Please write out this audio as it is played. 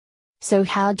So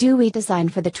how do we design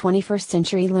for the 21st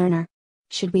century learner?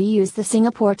 Should we use the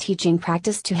Singapore teaching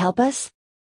practice to help us?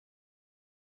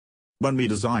 When we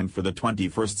design for the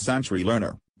 21st century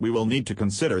learner, we will need to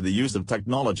consider the use of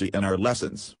technology in our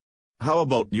lessons. How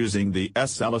about using the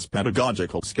SLS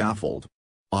pedagogical scaffold?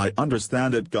 I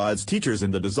understand it guides teachers in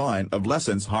the design of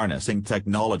lessons harnessing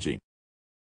technology.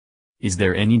 Is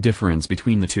there any difference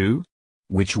between the two?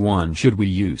 Which one should we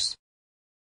use?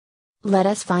 Let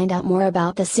us find out more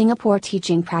about the Singapore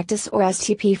teaching practice or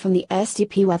STP from the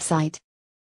STP website.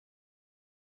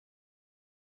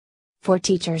 For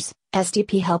teachers,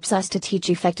 STP helps us to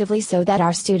teach effectively so that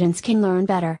our students can learn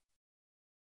better.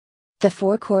 The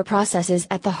 4 core processes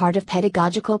at the heart of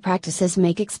pedagogical practices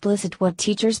make explicit what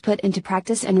teachers put into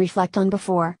practice and reflect on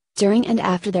before, during and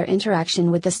after their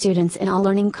interaction with the students in all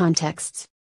learning contexts.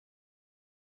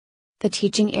 The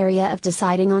teaching area of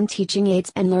deciding on teaching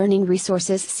aids and learning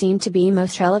resources seem to be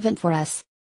most relevant for us.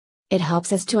 It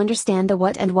helps us to understand the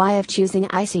what and why of choosing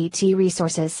ICT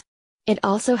resources. It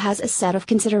also has a set of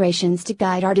considerations to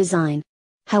guide our design.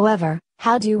 However,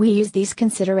 how do we use these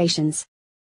considerations?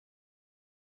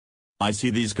 I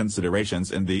see these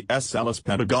considerations in the SLS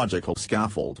pedagogical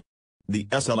scaffold. The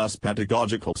SLS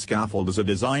pedagogical scaffold is a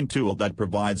design tool that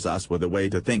provides us with a way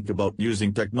to think about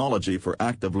using technology for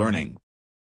active learning.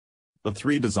 The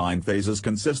 3 design phases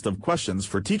consist of questions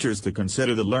for teachers to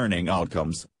consider the learning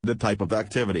outcomes, the type of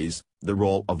activities, the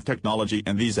role of technology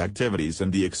in these activities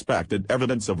and the expected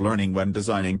evidence of learning when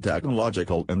designing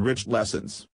technological enriched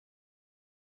lessons.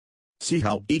 See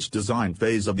how each design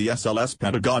phase of the SLS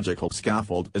pedagogical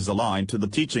scaffold is aligned to the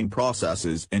teaching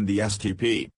processes in the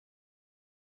STP.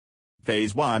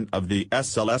 Phase 1 of the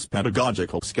SLS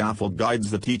pedagogical scaffold guides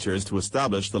the teachers to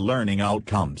establish the learning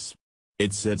outcomes.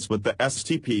 It sits with the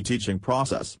STP teaching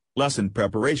process, lesson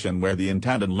preparation where the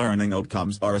intended learning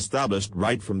outcomes are established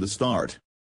right from the start.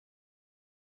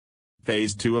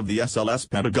 Phase 2 of the SLS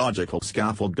pedagogical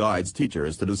scaffold guides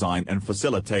teachers to design and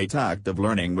facilitate active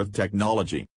learning with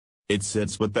technology. It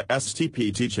sits with the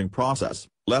STP teaching process,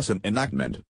 lesson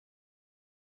enactment.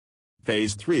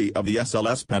 Phase 3 of the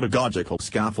SLS pedagogical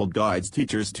scaffold guides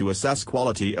teachers to assess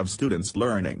quality of students'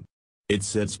 learning. It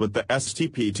sits with the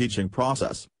STP teaching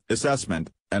process, assessment,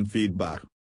 and feedback.